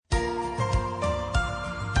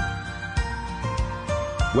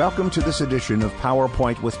Welcome to this edition of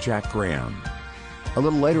PowerPoint with Jack Graham. A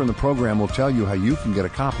little later in the program, we'll tell you how you can get a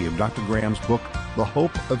copy of Dr. Graham's book, The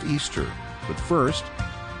Hope of Easter. But first,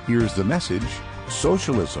 here's the message,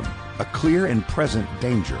 Socialism, a Clear and Present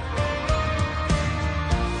Danger.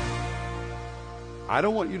 I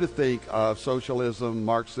don't want you to think of socialism,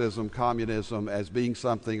 Marxism, communism as being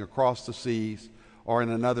something across the seas or in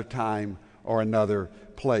another time or another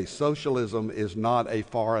place. Socialism is not a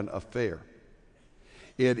foreign affair.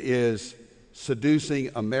 It is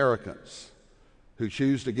seducing Americans who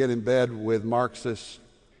choose to get in bed with Marxists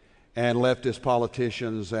and leftist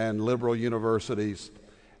politicians and liberal universities,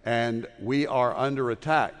 and we are under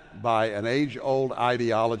attack by an age-old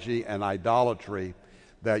ideology and idolatry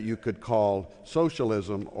that you could call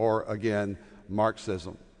socialism or, again,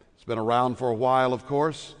 Marxism. It's been around for a while, of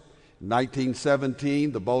course. In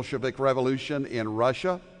 1917, the Bolshevik Revolution in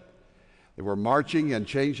Russia, they were marching and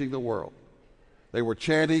changing the world. They were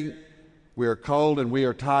chanting, "We are cold and we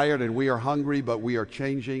are tired and we are hungry, but we are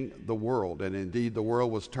changing the world." And indeed, the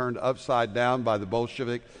world was turned upside down by the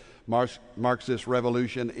Bolshevik Marxist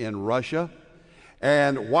revolution in Russia.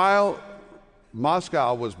 And while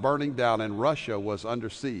Moscow was burning down and Russia was under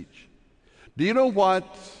siege, do you know what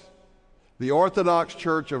the Orthodox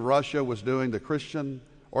Church of Russia was doing, the Christian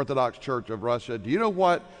Orthodox Church of Russia? Do you know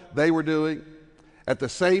what they were doing? At the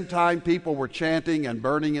same time people were chanting and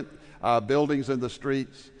burning buildings in the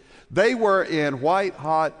streets, they were in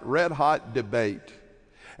red-hot debate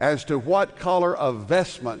as to what color of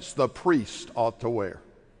vestments the priest ought to wear.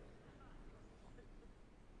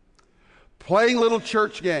 Playing little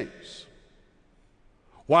church games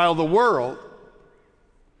while the world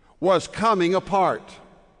was coming apart.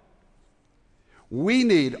 We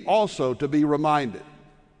need also to be reminded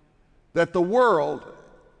that the world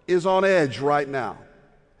is on edge right now,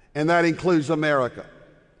 and that includes America.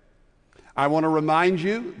 I want to remind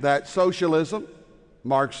you that socialism,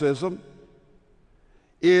 Marxism,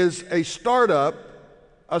 is a starter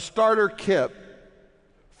kit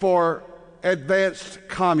for advanced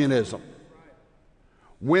communism.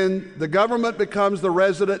 When the government becomes the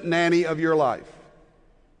resident nanny of your life,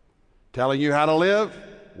 telling you how to live,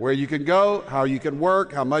 where you can go, how you can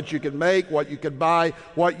work, how much you can make, what you can buy,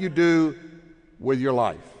 what you do with your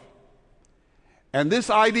life. And this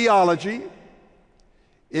ideology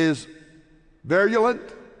is virulent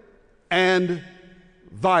and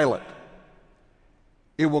violent.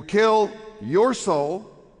 It will kill your soul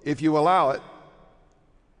if you allow it,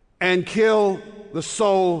 and kill the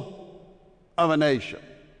soul of a nation.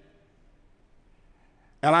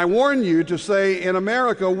 And I warn you to say, in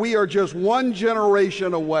America, we are just one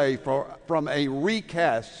generation away from a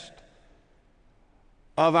recast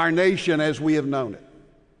of our nation as we have known it.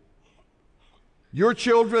 Your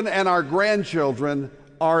children and our grandchildren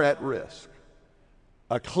are at risk.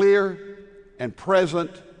 A clear and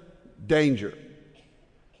present danger.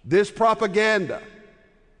 This propaganda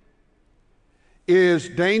is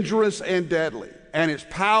dangerous and deadly, and its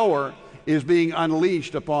power is being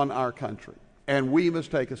unleashed upon our country, and we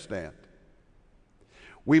must take a stand.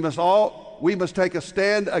 We must take a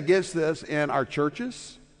stand against this in our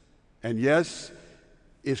churches, and yes,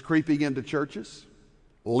 it's creeping into churches,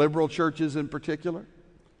 liberal churches in particular,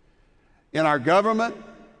 in our government,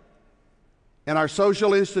 in our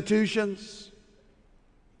social institutions,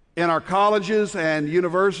 in our colleges and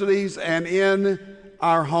universities, and in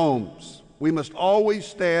our homes. We must always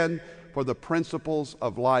stand for the principles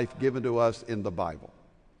of life given to us in the Bible.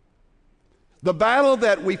 The battle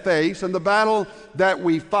that we face and the battle that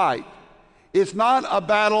we fight is not a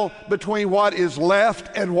battle between what is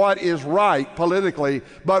left and what is right politically,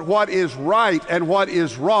 but what is right and what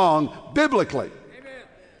is wrong biblically.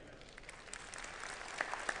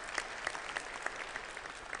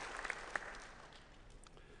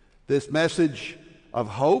 This message of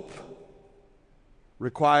hope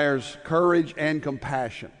requires courage and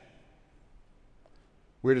compassion.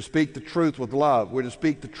 We're to speak the truth with love. We're to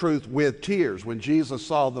speak the truth with tears. When Jesus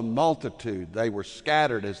saw the multitude, they were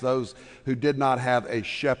scattered as those who did not have a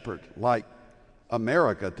shepherd, like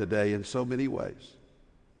America today in so many ways.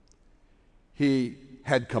 He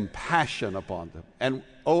had compassion upon them. And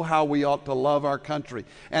oh, how we ought to love our country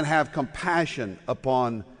and have compassion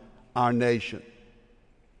upon our nation.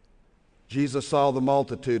 Jesus saw the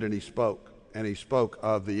multitude and he spoke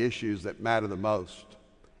of the issues that matter the most,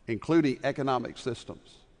 including economic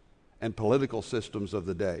systems and political systems of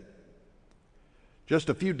the day. Just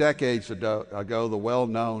a few decades ago, the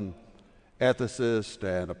well-known ethicist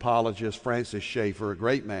and apologist Francis Schaeffer, a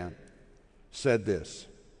great man, said this: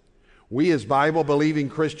 "We as Bible-believing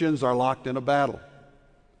Christians are locked in a battle.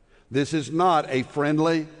 This is not a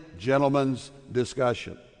friendly gentleman's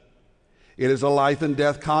discussion. It is a life and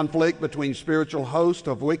death conflict between spiritual hosts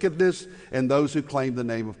of wickedness and those who claim the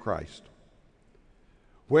name of Christ.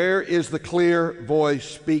 Where is the clear voice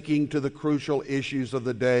speaking to the crucial issues of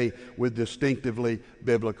the day with distinctively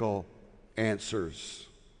biblical answers?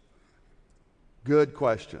 Good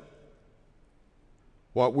question.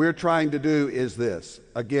 What we're trying to do is this.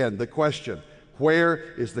 Again, the question, where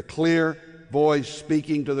is the clear voice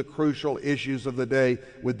speaking to the crucial issues of the day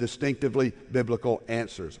with distinctively biblical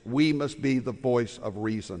answers? We must be the voice of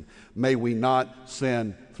reason. May we not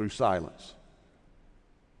sin through silence.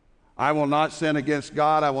 I will not sin against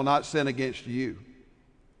God. I will not sin against you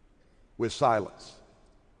with silence.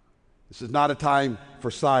 This is not a time for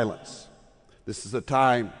silence. This is a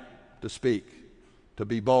time to speak, to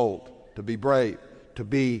be bold, to be brave, to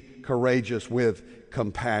be courageous with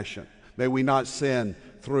compassion. May we not sin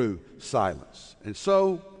through silence. And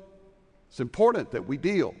so it's important that we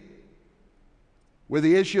deal with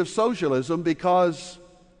the issue of socialism, because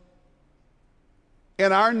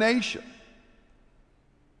in our nation,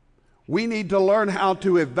 we need to learn how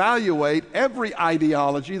to evaluate every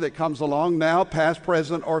ideology that comes along now, past,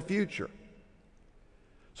 present, or future.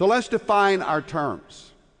 So let's define our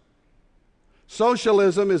terms.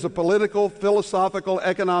 Socialism is a political, philosophical,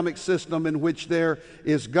 economic system in which there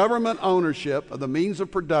is government ownership of the means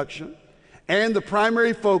of production, and the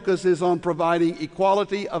primary focus is on providing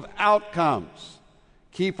equality of outcomes.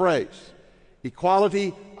 Key phrase,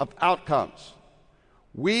 equality of outcomes.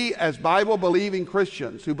 We, as Bible-believing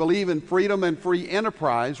Christians who believe in freedom and free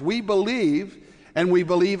enterprise, we believe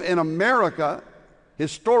in America,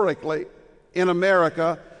 historically in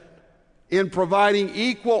America, in providing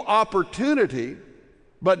equal opportunity,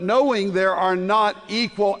 but knowing there are not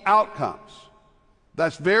equal outcomes.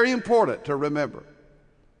 That's very important to remember.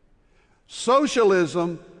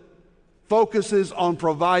 Socialism focuses on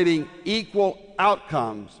providing equal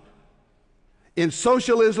outcomes. In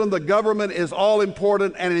socialism, the government is all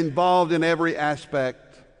important and involved in every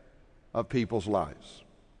aspect of people's lives.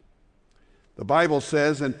 The Bible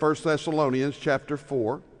says in 1 Thessalonians chapter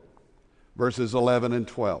 4, verses 11 and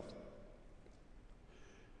 12,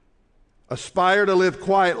 aspire to live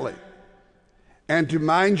quietly and to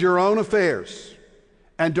mind your own affairs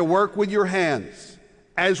and to work with your hands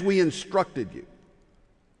as we instructed you,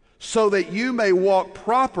 so that you may walk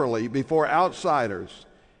properly before outsiders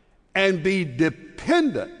and be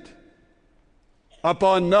dependent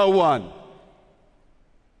upon no one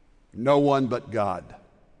but God.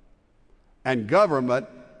 And government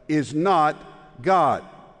is not God.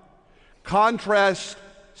 Contrast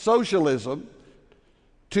socialism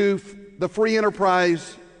to the free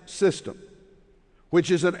enterprise system, which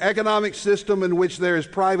is an economic system in which there is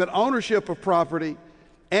private ownership of property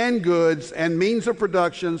and goods and means of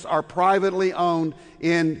productions are privately owned.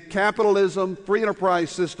 In capitalism, free enterprise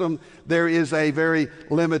system, there is a very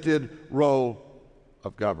limited role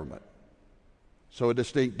of government. So a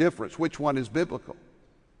distinct difference. Which one is biblical?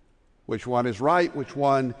 Which one is right? Which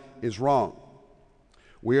one is wrong?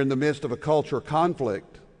 We're in the midst of a culture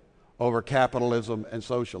conflict over capitalism and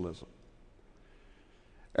socialism.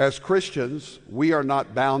 As Christians, we are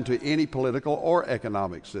not bound to any political or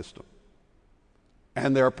economic system.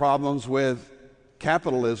 And there are problems with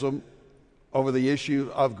capitalism over the issue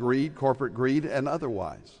of greed, corporate greed, and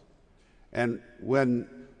otherwise. And when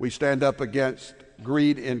we stand up against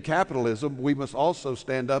greed in capitalism, we must also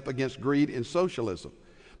stand up against greed in socialism.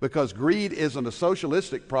 Because greed isn't a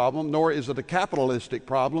socialistic problem, nor is it a capitalistic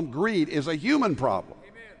problem. Greed is a human problem.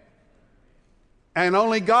 Amen. And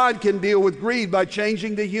only God can deal with greed by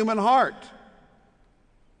changing the human heart.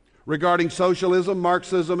 Regarding socialism,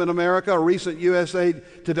 Marxism in America, a recent USA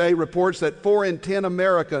Today reports that 4 in 10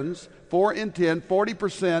 Americans, 4 in 10,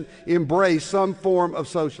 40%, embrace some form of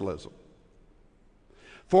socialism.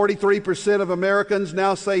 43% of Americans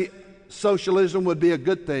now say socialism would be a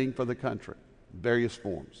good thing for the country, in various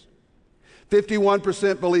forms.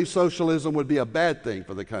 51% believe socialism would be a bad thing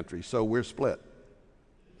for the country, so we're split.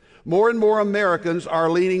 More and more Americans are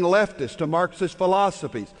leaning leftist to Marxist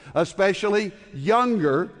philosophies, especially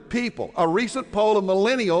younger people. A recent poll of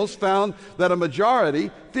millennials found that a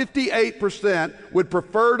majority, 58%, would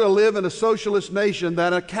prefer to live in a socialist nation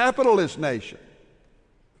than a capitalist nation.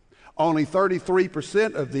 Only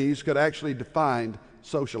 33% of these could actually define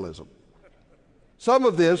socialism. Some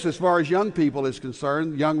of this, as far as young people is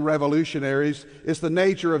concerned, young revolutionaries, is the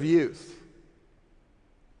nature of youth,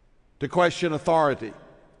 to question authority.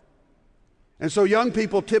 And so young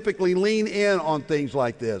people typically lean in on things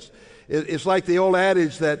like this. It's like the old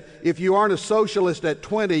adage that if you aren't a socialist at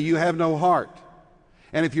 20, you have no heart.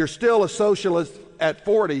 And if you're still a socialist at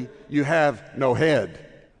 40, you have no head.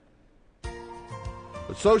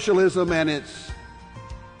 But socialism and its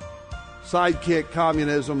sidekick,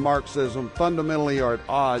 communism, Marxism, fundamentally are at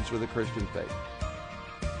odds with the Christian faith,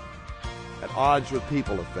 at odds with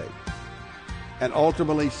people of faith, and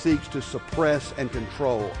ultimately seeks to suppress and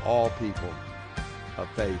control all people of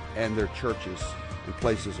faith and their churches and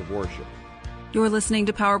places of worship. You're listening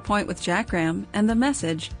to PowerPoint with Jack Graham and the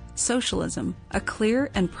message, Socialism, a Clear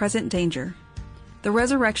and Present Danger. The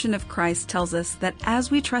resurrection of Christ tells us that as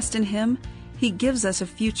we trust in Him, He gives us a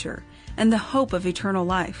future and the hope of eternal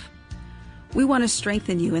life. We want to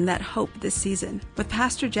strengthen you in that hope this season with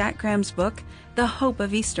Pastor Jack Graham's book, The Hope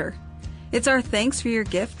of Easter. It's our thanks for your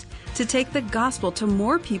gift to take the gospel to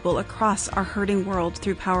more people across our hurting world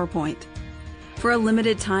through PowerPoint. For a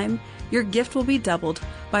limited time, your gift will be doubled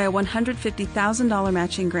by a $150,000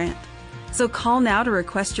 matching grant. So call now to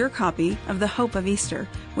request your copy of The Hope of Easter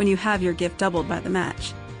when you have your gift doubled by the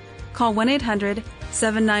match. Call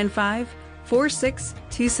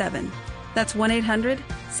 1-800-795-4627. That's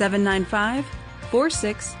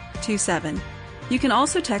 1-800-795-4627. You can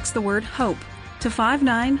also text the word HOPE to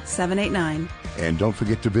 59789. And don't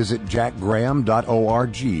forget to visit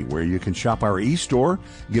jackgraham.org, where you can shop our e-store,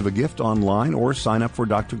 give a gift online, or sign up for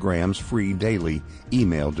Dr. Graham's free daily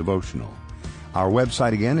email devotional. Our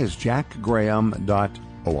website again is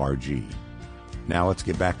jackgraham.org. Now let's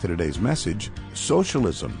get back to today's message,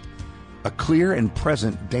 Socialism, a Clear and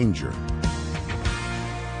Present Danger.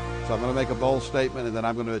 So I'm going to make a bold statement, and then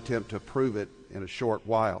I'm going to attempt to prove it in a short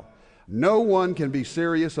while. No one can be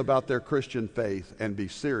serious about their Christian faith and be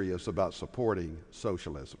serious about supporting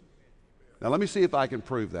socialism. Now let me see if I can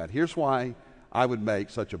prove that. Here's why I would make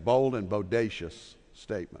such a bold and bodacious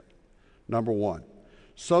statement. Number one,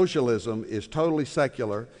 socialism is totally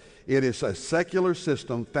secular. It is a secular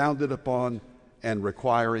system founded upon and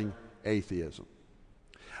requiring atheism.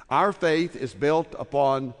 Our faith is built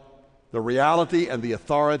upon the reality and the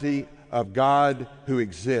authority of God who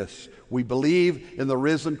exists. We believe in the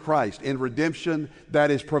risen Christ, in redemption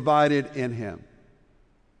that is provided in Him.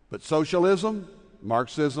 But socialism,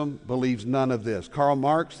 Marxism, believes none of this. Karl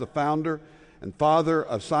Marx, the founder and father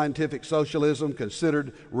of scientific socialism,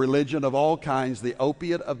 considered religion of all kinds the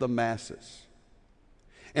opiate of the masses,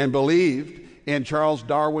 and believed in Charles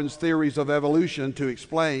Darwin's theories of evolution to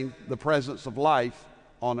explain the presence of life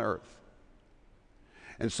on Earth.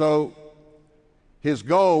 And so his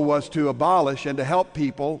goal was to abolish and to help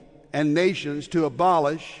people and nations to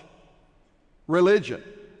abolish religion.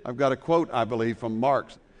 I've got a quote, I believe, from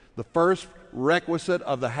Marx. The first requisite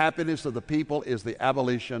of the happiness of the people is the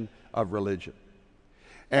abolition of religion.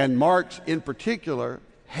 And Marx, in particular,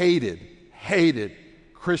 hated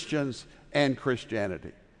Christians and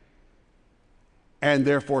Christianity, and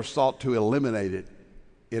therefore sought to eliminate it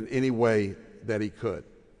in any way that he could.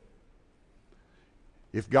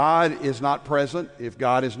 If God is not present, if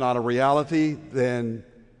God is not a reality, then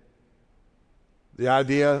the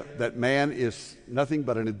idea that man is nothing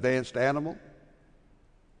but an advanced animal,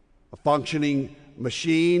 a functioning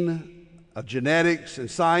machine of genetics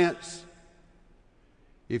and science,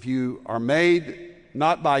 if you are made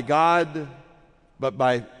not by God, but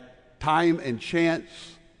by time and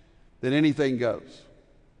chance, then anything goes.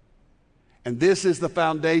 And this is the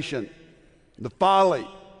foundation, the folly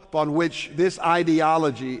upon which this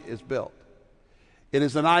ideology is built. It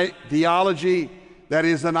is an ideology that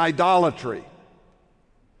is an idolatry.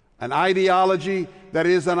 An ideology that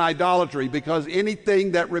is an idolatry, because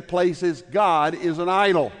anything that replaces God is an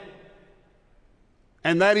idol.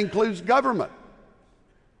 And that includes government.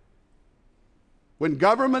 When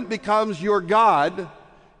government becomes your God,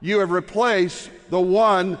 you have replaced the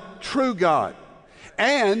one true God.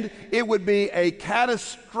 And it would be a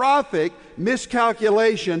catastrophic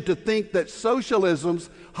miscalculation to think that socialism's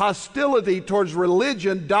hostility towards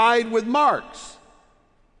religion died with Marx.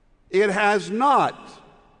 It has not.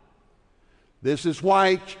 This is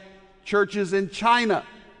why churches in China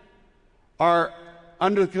are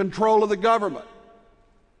under the control of the government.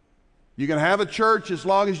 You can have a church as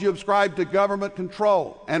long as you subscribe to government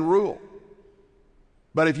control and rule.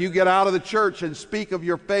 But if you get out of the church and speak of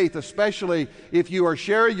your faith, especially if you are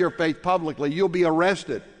sharing your faith publicly, you'll be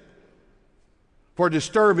arrested for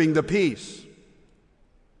disturbing the peace.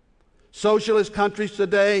 Socialist countries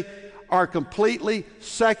today are completely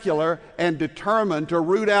secular and determined to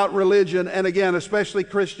root out religion, and again, especially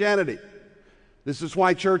Christianity. This is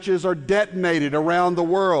why churches are detonated around the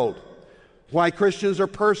world, why Christians are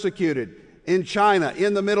persecuted in China,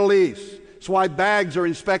 in the Middle East. It's why bags are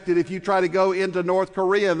inspected. If you try to go into North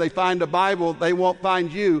Korea and they find a Bible, they won't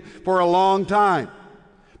find you for a long time.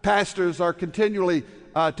 Pastors are continually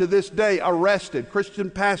to this day arrested. Christian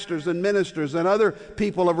pastors and ministers and other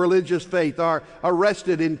people of religious faith are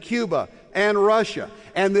arrested in Cuba and Russia.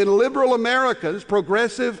 And then liberal Americans,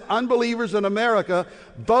 progressive unbelievers in America,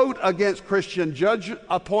 vote against Christian judge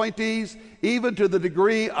appointees, even to the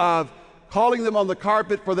degree of calling them on the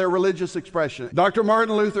carpet for their religious expression. Dr.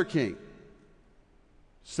 Martin Luther King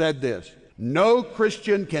said this: "No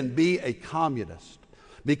Christian can be a communist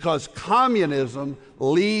because communism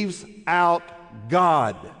leaves out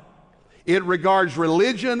God. It regards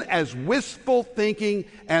religion as wistful thinking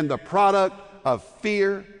and the product of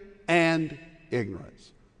fear and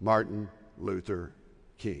ignorance." Martin Luther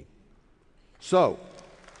King. So,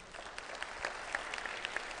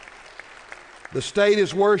 the state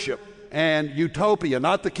is worship and utopia,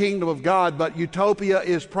 not the kingdom of God, but utopia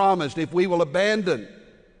is promised if we will abandon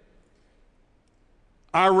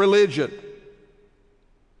our religion.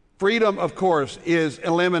 Freedom, of course, is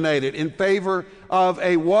eliminated in favor of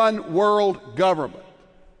a one world government.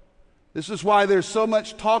 This is why there's so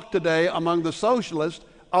much talk today among the socialists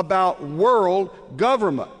about world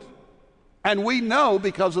government. And we know,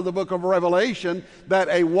 because of the book of Revelation, that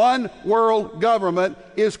a one world government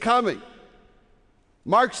is coming.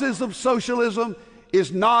 Marxism, socialism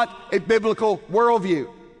is not a biblical worldview.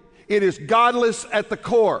 It is godless at the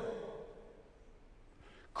core.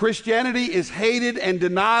 Christianity is hated and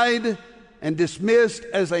denied and dismissed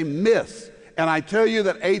as a myth. And I tell you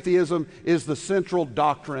that atheism is the central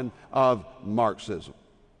doctrine of Marxism.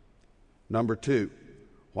 Number two,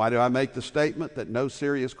 why do I make the statement that no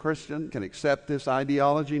serious Christian can accept this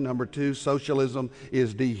ideology? Number two, socialism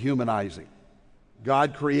is dehumanizing.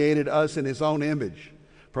 God created us in His own image,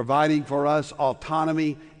 providing for us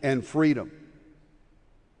autonomy and freedom.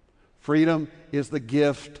 Freedom is the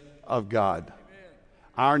gift of God.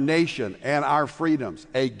 Our nation and our freedoms,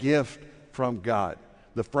 a gift from God.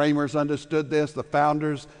 The framers understood this. The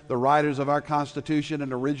founders, the writers of our Constitution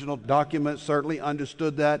and original documents certainly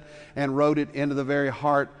understood that and wrote it into the very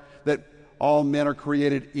heart that all men are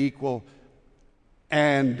created equal,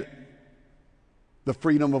 and the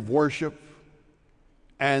freedom of worship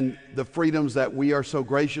and the freedoms that we are so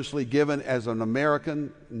graciously given as an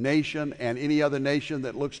American nation and any other nation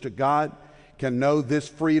that looks to God can know this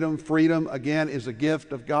freedom. Freedom, again, is a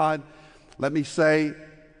gift of God. Let me say,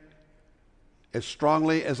 as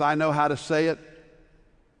strongly as I know how to say it,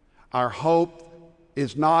 our hope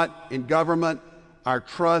is not in government. Our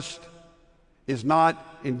trust is not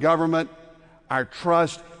in government. Our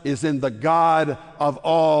trust is in the God of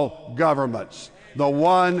all governments, the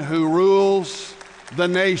one who rules the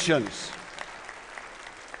nations.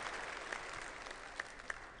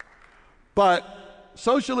 But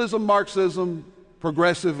socialism, Marxism,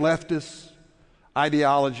 progressive leftist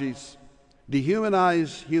ideologies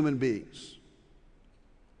dehumanize human beings.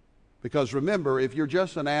 Because remember, if you're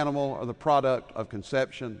just an animal or the product of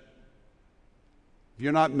conception, if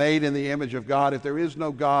you're not made in the image of God, if there is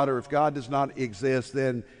no God, or if God does not exist,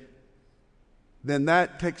 then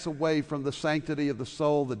that takes away from the sanctity of the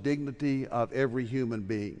soul, the dignity of every human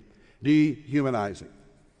being. Dehumanizing.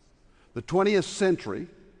 The 20th century,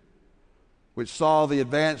 which saw the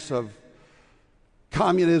advance of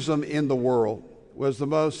communism in the world, was the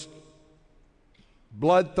most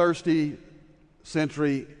bloodthirsty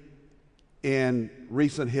century in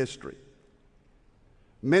recent history.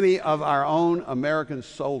 Many of our own American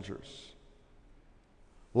soldiers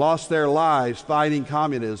lost their lives fighting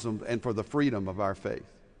communism and for the freedom of our faith.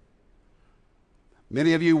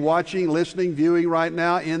 Many of you watching, listening, viewing right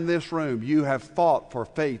now in this room, you have fought for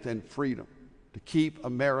faith and freedom to keep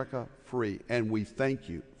America free, and we thank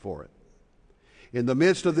you for it. In the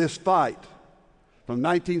midst of this fight, from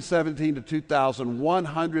 1917 to 2000,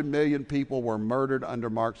 100 million people were murdered under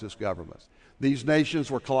Marxist governments. These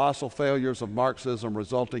nations were colossal failures of Marxism,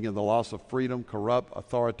 resulting in the loss of freedom, corrupt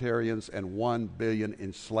authoritarians, and 1 billion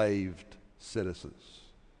enslaved citizens.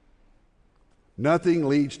 Nothing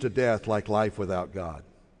leads to death like life without God.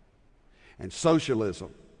 And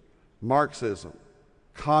socialism, Marxism,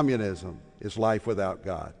 communism is life without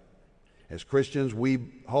God. As Christians, we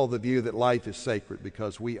hold the view that life is sacred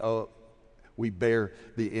because we bear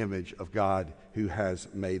the image of God who has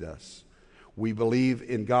made us. We believe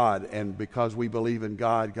in God, and because we believe in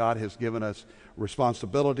God, God has given us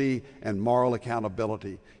responsibility and moral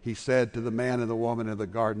accountability. He said to the man and the woman in the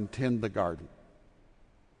garden, "Tend the garden."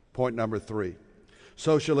 Point number 3,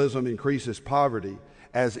 socialism increases poverty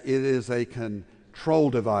as it is a control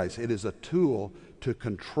device. It is a tool to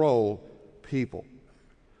control people.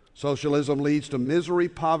 Socialism leads to misery,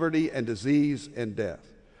 poverty, and disease and death.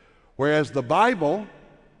 Whereas the Bible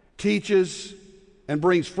teaches and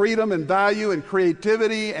brings freedom and value and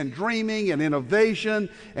creativity and dreaming and innovation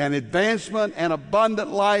and advancement and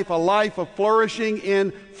abundant life, a life of flourishing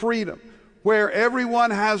in freedom, where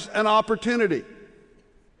everyone has an opportunity,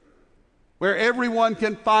 where everyone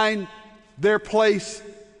can find their place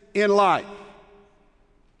in life.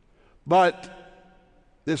 But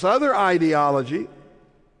this other ideology,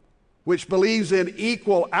 which believes in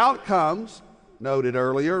equal outcomes, noted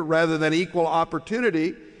earlier, rather than equal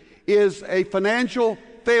opportunity, is a financial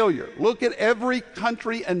failure. Look at every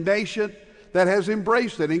country and nation that has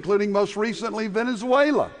embraced it, including most recently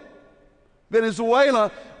Venezuela.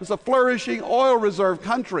 Venezuela was a flourishing oil reserve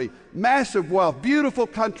country, massive wealth, beautiful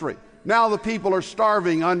country. Now the people are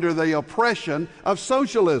starving under the oppression of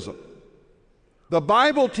socialism. The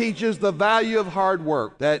Bible teaches the value of hard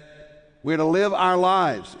work, that we're to live our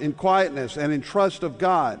lives in quietness and in trust of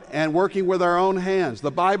God and working with our own hands.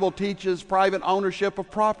 The Bible teaches private ownership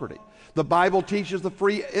of property. The Bible teaches the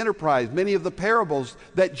free enterprise. Many of the parables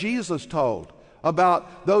that Jesus told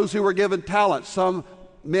about those who were given talents, some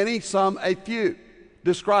many, some a few,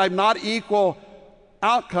 describe not equal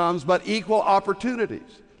outcomes but equal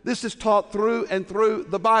opportunities. This is taught through and through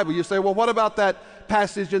the Bible. You say, well, what about that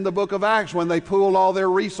passage in the book of Acts when they pooled all their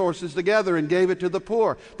resources together and gave it to the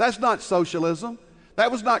poor? That's not socialism. That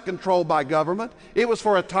was not controlled by government. It was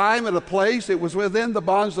for a time and a place. It was within the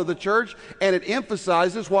bonds of the church, and it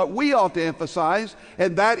emphasizes what we ought to emphasize,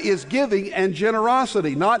 and that is giving and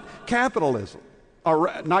generosity, not capitalism,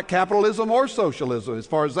 or not capitalism or socialism as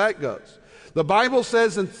far as that goes. The Bible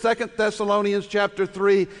says in 2 Thessalonians chapter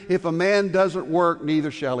 3, if a man doesn't work,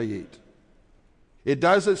 neither shall he eat. It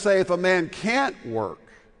doesn't say if a man can't work,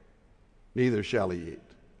 neither shall he eat.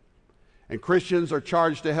 And Christians are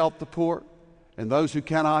charged to help the poor and those who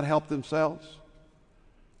cannot help themselves.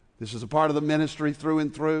 This is a part of the ministry through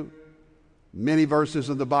and through. Many verses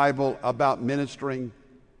in the Bible about ministering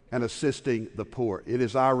and assisting the poor. It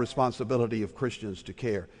is our responsibility of Christians to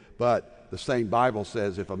care. But the same Bible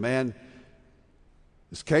says if a man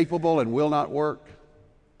is capable and will not work,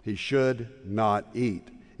 he should not eat.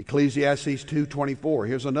 Ecclesiastes 2:24.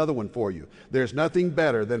 Here's another one for you. There's nothing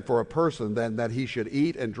better than for a person than that he should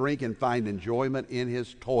eat and drink and find enjoyment in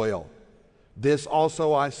his toil. This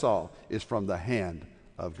also I saw is from the hand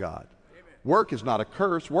of God. Amen. Work is not a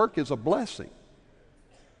curse. Work is a blessing.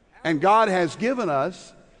 And God has given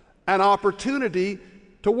us an opportunity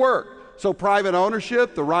to work. So private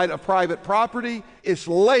ownership, the right of private property, is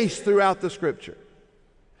laced throughout the Scripture.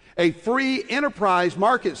 A free enterprise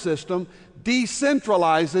market system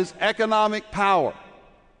decentralizes economic power.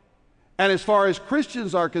 And as far as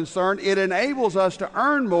Christians are concerned, it enables us to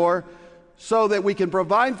earn more so that we can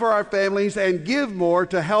provide for our families and give more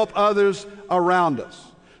to help others around us.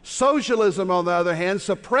 Socialism, on the other hand,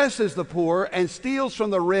 suppresses the poor and steals from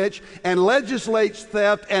the rich and legislates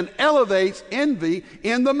theft and elevates envy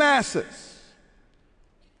in the masses.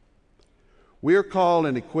 We are called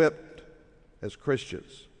and equipped as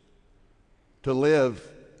Christians to live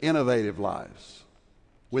innovative lives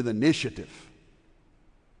with initiative,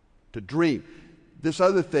 to dream. This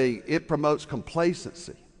other thing, it promotes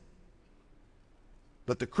complacency.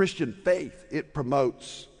 But the Christian faith, it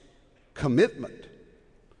promotes commitment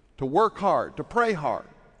to work hard, to pray hard,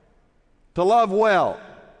 to love well,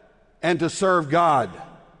 and to serve God.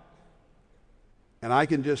 And I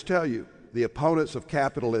can just tell you, the opponents of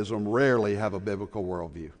capitalism rarely have a biblical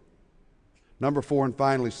worldview. Number 4, and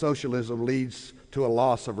finally, socialism leads to a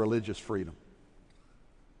loss of religious freedom.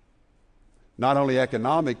 Not only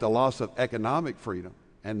economic, the loss of economic freedom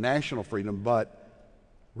and national freedom, but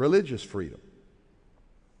religious freedom.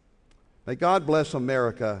 May God bless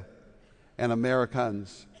America and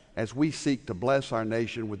Americans as we seek to bless our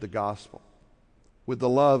nation with the gospel, with the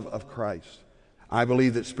love of Christ. I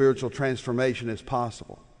believe that spiritual transformation is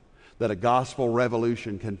possible, that a gospel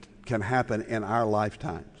revolution can happen in our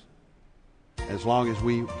lifetimes, as long as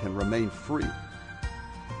we can remain free.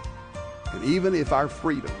 And even if our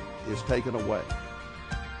freedom is taken away,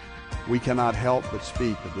 we cannot help but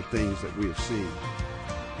speak of the things that we have seen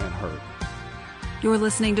and heard. You're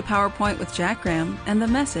listening to PowerPoint with Jack Graham and the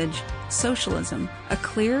message, Socialism, a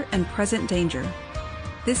Clear and Present Danger.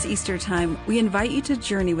 This Easter time, we invite you to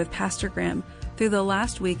journey with Pastor Graham through the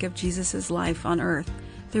last week of Jesus' life on earth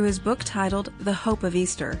through his book titled The Hope of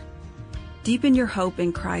Easter. Deepen your hope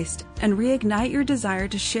in Christ and reignite your desire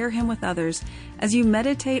to share him with others as you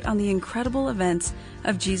meditate on the incredible events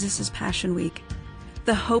of Jesus' Passion Week.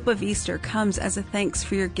 The hope of Easter comes as a thanks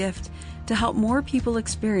for your gift to help more people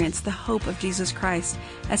experience the hope of Jesus Christ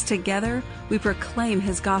as together we proclaim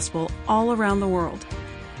his gospel all around the world.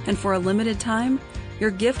 And for a limited time, your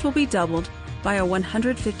gift will be doubled by a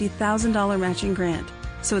 $150,000 matching grant,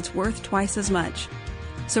 so it's worth twice as much.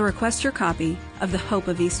 So request your copy of The Hope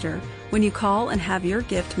of Easter when you call and have your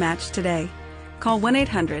gift matched today. Call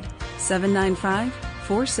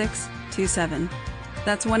 1-800-795-4627.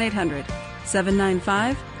 That's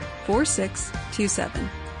 1-800-795-4627.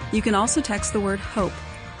 You can also text the word HOPE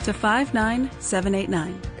to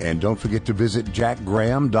 59789. And don't forget to visit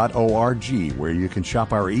jackgraham.org, where you can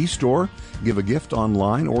shop our e-store, give a gift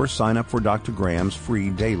online, or sign up for Dr. Graham's free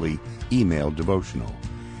daily email devotional.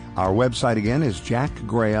 Our website again is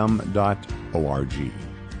jackgraham.org.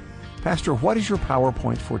 Pastor, what is your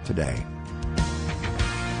PowerPoint for today?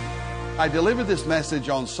 I delivered this message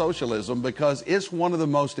on socialism because it's one of the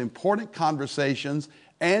most important conversations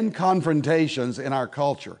and confrontations in our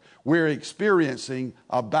culture. We're experiencing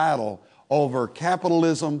a battle over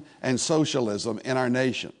capitalism and socialism in our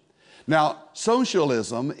nation. Now,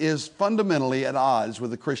 socialism is fundamentally at odds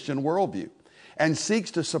with the Christian worldview and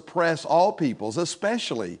seeks to suppress all peoples,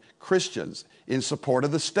 especially Christians, in support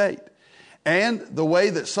of the state. And the way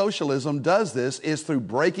that socialism does this is through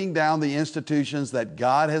breaking down the institutions that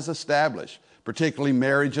God has established, particularly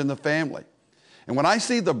marriage and the family. And when I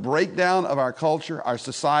see the breakdown of our culture, our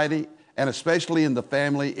society, and especially in the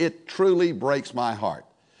family, it truly breaks my heart.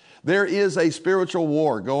 There is a spiritual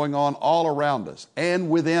war going on all around us and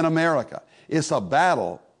within America. It's a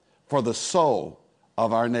battle for the soul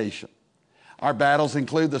of our nation. Our battles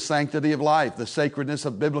include the sanctity of life, the sacredness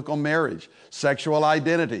of biblical marriage, sexual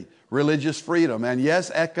identity, religious freedom, and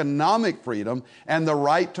yes, economic freedom, and the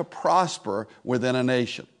right to prosper within a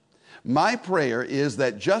nation. My prayer is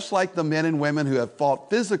that just like the men and women who have fought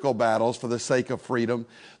physical battles for the sake of freedom,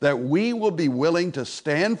 that we will be willing to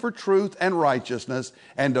stand for truth and righteousness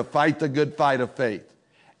and to fight the good fight of faith.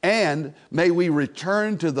 And may we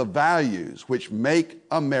return to the values which make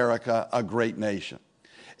America a great nation.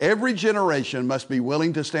 Every generation must be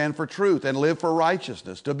willing to stand for truth and live for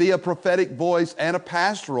righteousness, to be a prophetic voice and a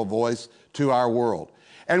pastoral voice to our world.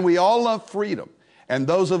 And we all love freedom, and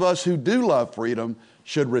those of us who do love freedom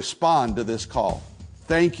should respond to this call.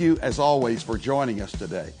 Thank you, as always, for joining us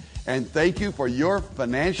today. And thank you for your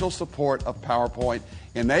financial support of PowerPoint,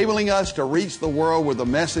 enabling us to reach the world with the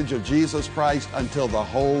message of Jesus Christ until the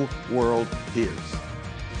whole world hears.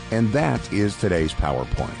 And that is today's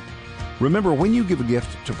PowerPoint. Remember, when you give a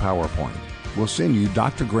gift to PowerPoint, we'll send you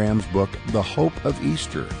Dr. Graham's book, The Hope of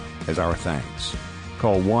Easter, as our thanks.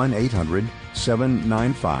 Call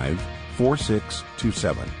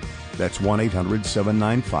 1-800-795-4627. That's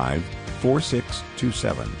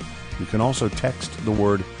 1-800-795-4627. You can also text the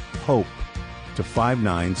word HOPE to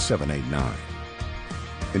 59789.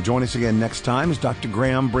 And join us again next time as Dr.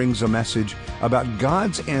 Graham brings a message about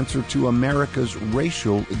God's answer to America's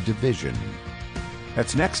racial division.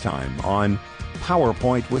 That's next time on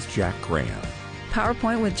PowerPoint with Jack Graham.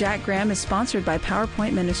 PowerPoint with Jack Graham is sponsored by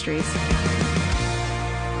PowerPoint Ministries.